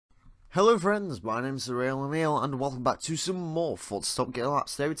Hello friends, my name's Emile and welcome back to some more Forza Motorsport.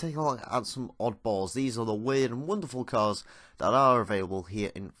 Today we're taking a look at some oddballs. These are the weird and wonderful cars that are available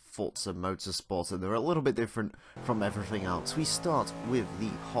here in Forza Motorsport, and they're a little bit different from everything else. We start with the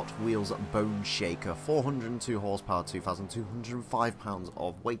Hot Wheels Bone Shaker, 402 horsepower, 2,205 pounds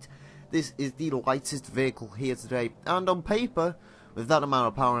of weight. This is the lightest vehicle here today, and on paper, with that amount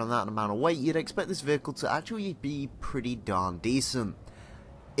of power and that amount of weight, you'd expect this vehicle to actually be pretty darn decent.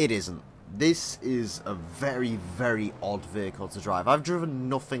 It isn't. This is a very, very odd vehicle to drive. I've driven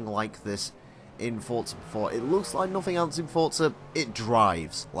nothing like this in Forza before. It looks like nothing else in Forza. It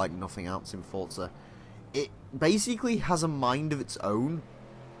drives like nothing else in Forza. It basically has a mind of its own.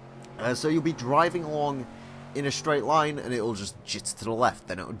 So you'll be driving along in a straight line and it'll just jitter to the left,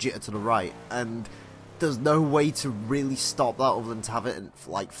 then it'll jitter to the right. And there's no way to really stop that other than to have it at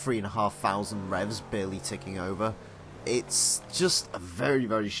like 3,500 revs barely ticking over. It's just a very,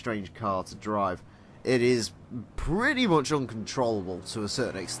 very strange car to drive. It is pretty much uncontrollable to a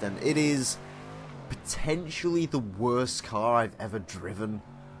certain extent. It is potentially the worst car I've ever driven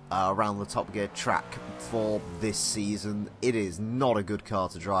around the Top Gear track for this season. It is not a good car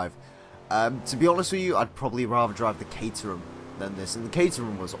to drive. To be honest with you, I'd probably rather drive the Caterham than this. And the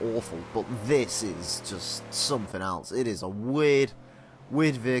Caterham was awful, but this is just something else. It is a weird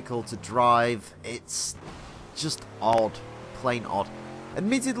vehicle to drive. It's just odd, plain odd.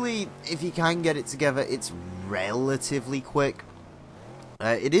 Admittedly, if you can get it together, it's relatively quick.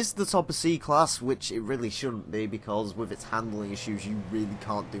 It is the top of C class, which it really shouldn't be, because with its handling issues, you really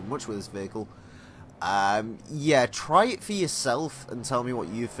can't do much with this vehicle. Yeah, try it for yourself and tell me what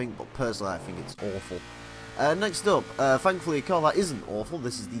you think, but personally I think it's awful. Next up, thankfully a car that isn't awful.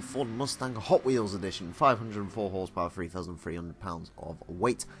 This is the Ford Mustang Hot Wheels edition, 504 horsepower, 3,300 pounds of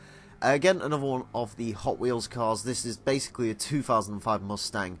weight. Again, another one of the Hot Wheels cars. This is basically a 2005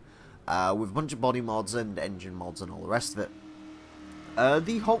 Mustang with a bunch of body mods and engine mods and all the rest of it.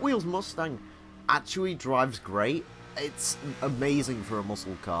 The Hot Wheels Mustang actually drives great. It's amazing for a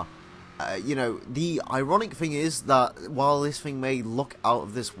muscle car. You know, the ironic thing is that while this thing may look out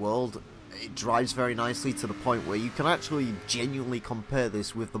of this world, it drives very nicely to the point where you can actually genuinely compare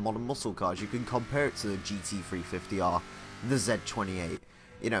this with the modern muscle cars. You can compare it to the GT350R, the Z28.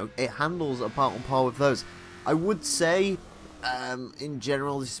 You know, it handles about on par with those. I would say, in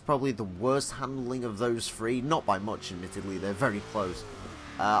general, this is probably the worst handling of those three. Not by much, admittedly. They're very close.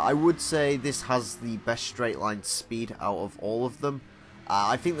 I would say this has the best straight line speed out of all of them.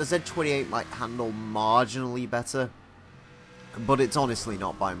 I think the Z28 might handle marginally better, but it's honestly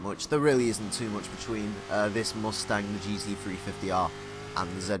not by much. There really isn't too much between this Mustang, the GT350R, and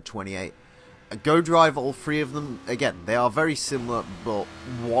the Z28. Go drive all three of them. Again, they are very similar, but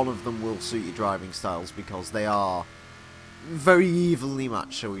one of them will suit your driving styles because they are very evenly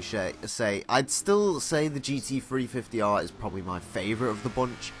matched, shall we say. I'd still say the GT350R is probably my favourite of the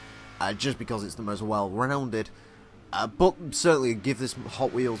bunch, just because it's the most well-rounded. But certainly give this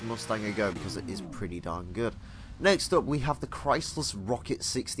Hot Wheels Mustang a go because it is pretty darn good. Next up, we have the Chrysler's Rocket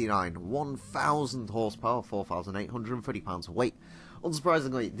 69, 1,000 horsepower, 4,830 pounds of weight.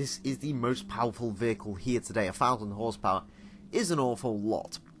 Unsurprisingly, this is the most powerful vehicle here today. 1,000 horsepower is an awful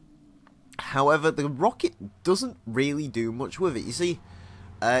lot. However, the Rocket doesn't really do much with it. You see,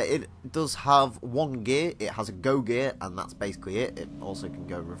 it does have one gear. It has a go gear, and that's basically it. It also can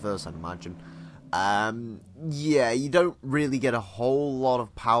go reverse, I'd imagine. Yeah, you don't really get a whole lot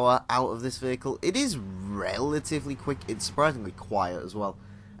of power out of this vehicle. It is relatively quick. It's surprisingly quiet as well.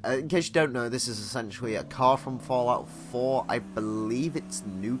 In case you don't know, this is essentially a car from Fallout 4. I believe it's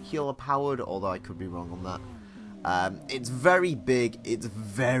nuclear powered, although I could be wrong on that. It's very big. It's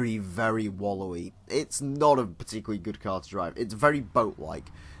very, very wallowy. It's not a particularly good car to drive. It's very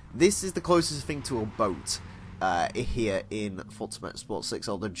boat-like. This is the closest thing to a boat here in Forza Motorsport 6,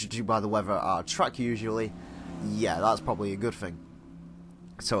 although judging by the weather at our track usually, yeah, that's probably a good thing.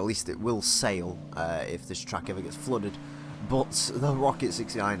 So at least it will sail if this track ever gets flooded. But the Rocket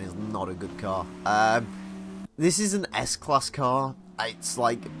 69 is not a good car. This is an S-Class car. It's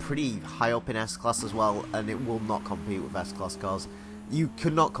like pretty high up in S-Class as well, and it will not compete with S-Class cars. You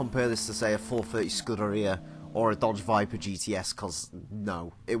could not compare this to, say, a 430 Scuderia or a Dodge Viper GTS, because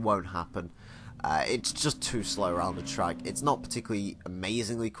no, it won't happen. It's just too slow around the track. It's not particularly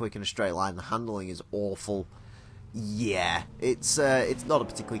amazingly quick in a straight line. The handling is awful. Yeah, it's not a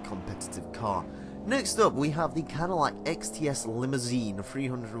particularly competitive car. Next up, we have the Cadillac XTS Limousine,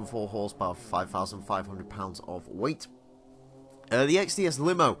 304 horsepower, 5,500 pounds of weight. The XTS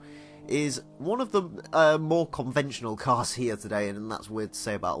Limo is one of the more conventional cars here today, and that's weird to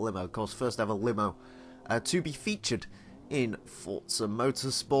say about limo. Of course, first ever limo to be featured in Forza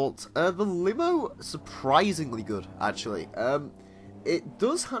Motorsport. The limo, surprisingly good, actually. It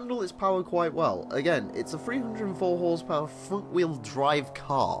does handle its power quite well. Again, it's a 304 horsepower front-wheel drive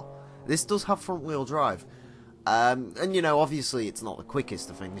car. This does have front-wheel drive. And, you know, obviously it's not the quickest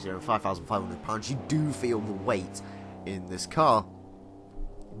of things. You know, 5,500 pounds, you do feel the weight in this car.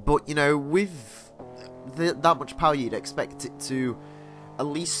 But, you know, with that much power, you'd expect it to at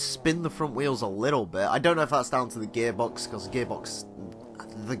least spin the front wheels a little bit. I don't know if that's down to the gearbox, because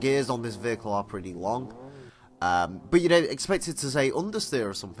the gears on this vehicle are pretty long. But you'd expect it to say understeer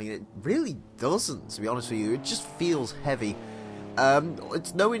or something. It really doesn't, to be honest with you. It just feels heavy.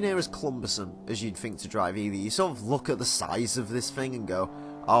 It's nowhere near as cumbersome as you'd think to drive either. You sort of look at the size of this thing and go,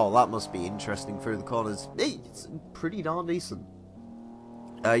 oh, that must be interesting through the corners. Hey, it's pretty darn decent.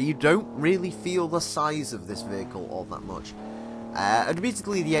 You don't really feel the size of this vehicle all that much.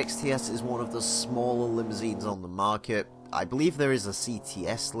 Admittedly, the XTS is one of the smaller limousines on the market. I believe there is a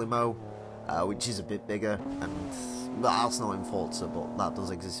CTS limo, which is a bit bigger, and that's not in Forza, but that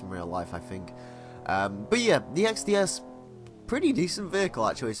does exist in real life, I think. But yeah, the XTS, pretty decent vehicle,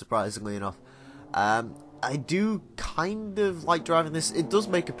 actually, surprisingly enough. I do kind of like driving this. It does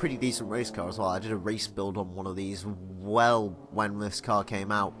make a pretty decent race car as well. I did a race build on one of these when this car came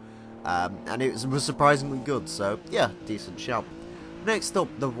out, and it was surprisingly good, so yeah, decent shout. Next up,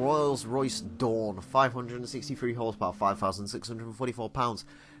 the Rolls-Royce Dawn, 563 horsepower, 5,644 pounds.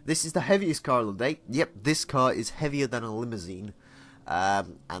 This is the heaviest car of the day. Yep, this car is heavier than a limousine,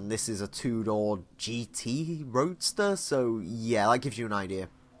 and this is a two-door GT Roadster, so yeah, that gives you an idea.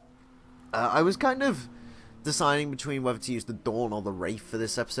 I was kind of deciding between whether to use the Dawn or the Wraith for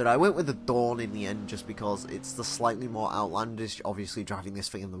this episode. I went with the Dawn in the end just because it's the slightly more outlandish, obviously driving this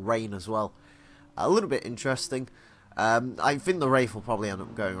thing in the rain as well. A little bit interesting. I think the Wraith will probably end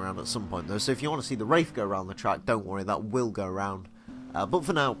up going around at some point though, so if you want to see the Wraith go around the track, don't worry, that will go around. But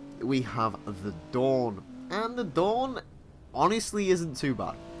for now, we have the Dawn, and the Dawn honestly isn't too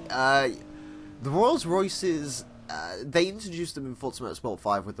bad. The Rolls-Royces, they introduced them in Forza Motorsport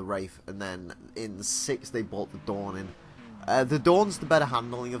 5 with the Wraith, and then in 6 they brought the Dawn in. The Dawn's the better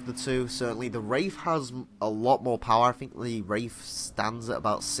handling of the two, certainly. The Wraith has a lot more power. I think the Wraith stands at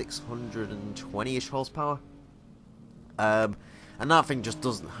about 620-ish horsepower. And that thing just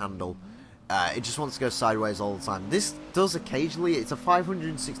doesn't handle. It just wants to go sideways all the time. This does occasionally. It's a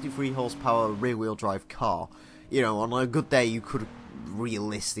 563 horsepower rear-wheel drive car. You know, on a good day you could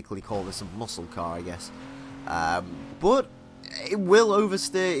realistically call this a muscle car, I guess. But it will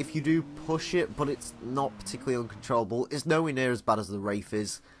oversteer if you do push it, but it's not particularly uncontrollable. It's nowhere near as bad as the Wraith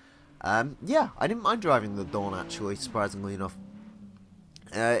is. Yeah, I didn't mind driving the Dawn, actually, surprisingly enough.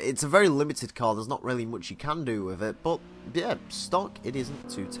 It's a very limited car, there's not really much you can do with it, but yeah, stock, it isn't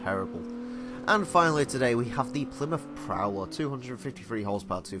too terrible. And finally today we have the Plymouth Prowler, 253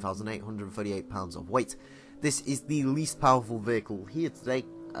 horsepower, 2,838 pounds of weight. This is the least powerful vehicle here today,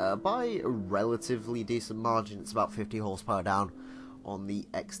 by a relatively decent margin. It's about 50 horsepower down on the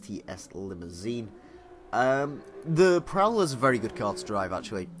XTS limousine. The Prowler is a very good car to drive,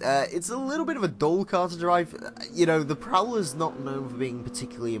 actually. It's a little bit of a dull car to drive. You know, the Prowler's not known for being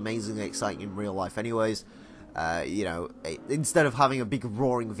particularly amazingly exciting in real life anyways. You know, instead of having a big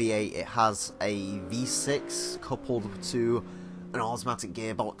roaring V8, it has a V6 coupled to an automatic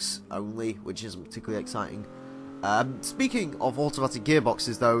gearbox only, which isn't particularly exciting. Speaking of automatic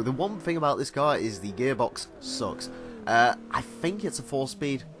gearboxes, though, the one thing about this car is the gearbox sucks. I think it's a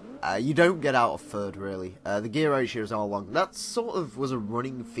 4-speed. You don't get out of third, really. The gear ratios are long. That sort of was a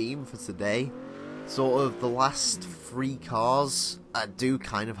running theme for today. Sort of the last 3 cars do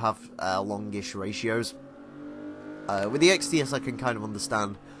kind of have longish ratios. With the XTS I can kind of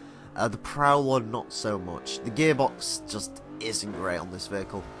understand. The Prowler not so much. The gearbox just isn't great on this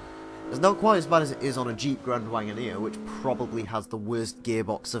vehicle. It's not quite as bad as it is on a Jeep Grand Wagoneer, which probably has the worst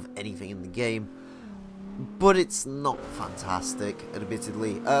gearbox of anything in the game. But it's not fantastic,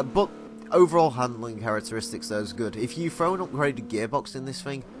 admittedly. But overall handling characteristics, though, is good. If you throw an upgraded gearbox in this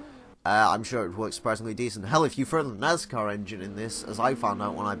thing, I'm sure it would work surprisingly decent. Hell, if you throw the NASCAR engine in this, as I found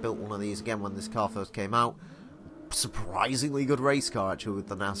out when I built one of these again when this car first came out, surprisingly good race car, actually, with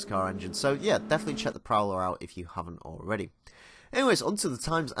the NASCAR engine. So, yeah, definitely check the Prowler out if you haven't already. Anyways, on to the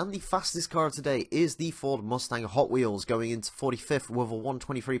times, and the fastest car of today is the Ford Mustang Hot Wheels, going into 45th with a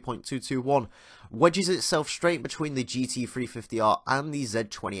 123.221, wedges itself straight between the GT350R and the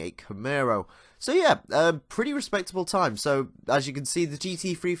Z28 Camaro. So yeah, pretty respectable time. So, as you can see, the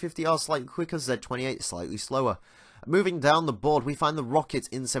GT350R slightly quicker, Z28 slightly slower. Moving down the board, we find the Rocket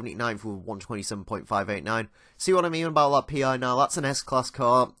in 79th with 127.589. See what I mean about that PI now? That's an S-Class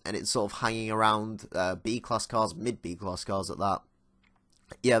car, and it's sort of hanging around B-Class cars, mid-B-Class cars at that.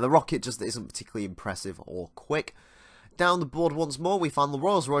 Yeah, the Rocket just isn't particularly impressive or quick. Down the board once more, we found the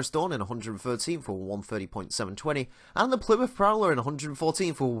Rolls-Royce Dawn in 113 for 130.720, and the Plymouth Prowler in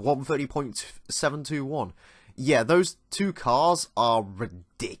 114 for 130.721. Yeah, those two cars are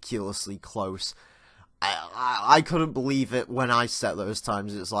ridiculously close. I couldn't believe it when I set those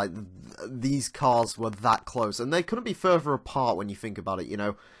times. It's like, these cars were that close. And they couldn't be further apart when you think about it, you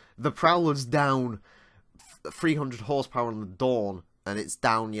know. The Prowler's down 300 horsepower on the Dawn, and it's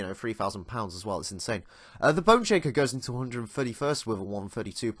down, you know, 3,000 pounds as well. It's insane. The Bone Shaker goes into 131st with a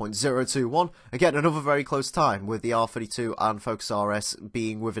 132.021. Again, another very close time, with the R32 and Focus RS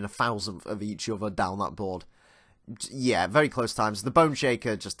being within a thousandth of each other down that board. Yeah, very close times. The Bone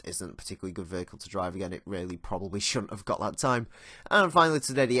Shaker just isn't a particularly good vehicle to drive. Again, it really probably shouldn't have got that time. And finally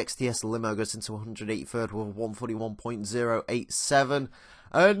today, the XTS Limo goes into 183rd with 141.087.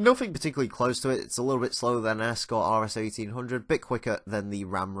 Nothing particularly close to it. It's a little bit slower than an Escort RS 1800, bit quicker than the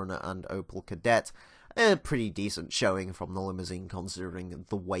Ram Runner and Opel Kadett. A pretty decent showing from the limousine considering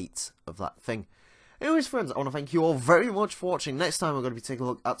the weight of that thing. Anyways, friends, I want to thank you all very much for watching. Next time, we're going to be taking a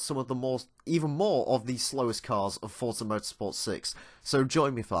look at some of the even more of the slowest cars of Forza Motorsport 6. So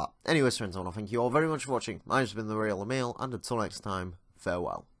join me for that. Anyways, friends, I want to thank you all very much for watching. My name's been the real Emile, and until next time,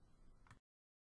 farewell.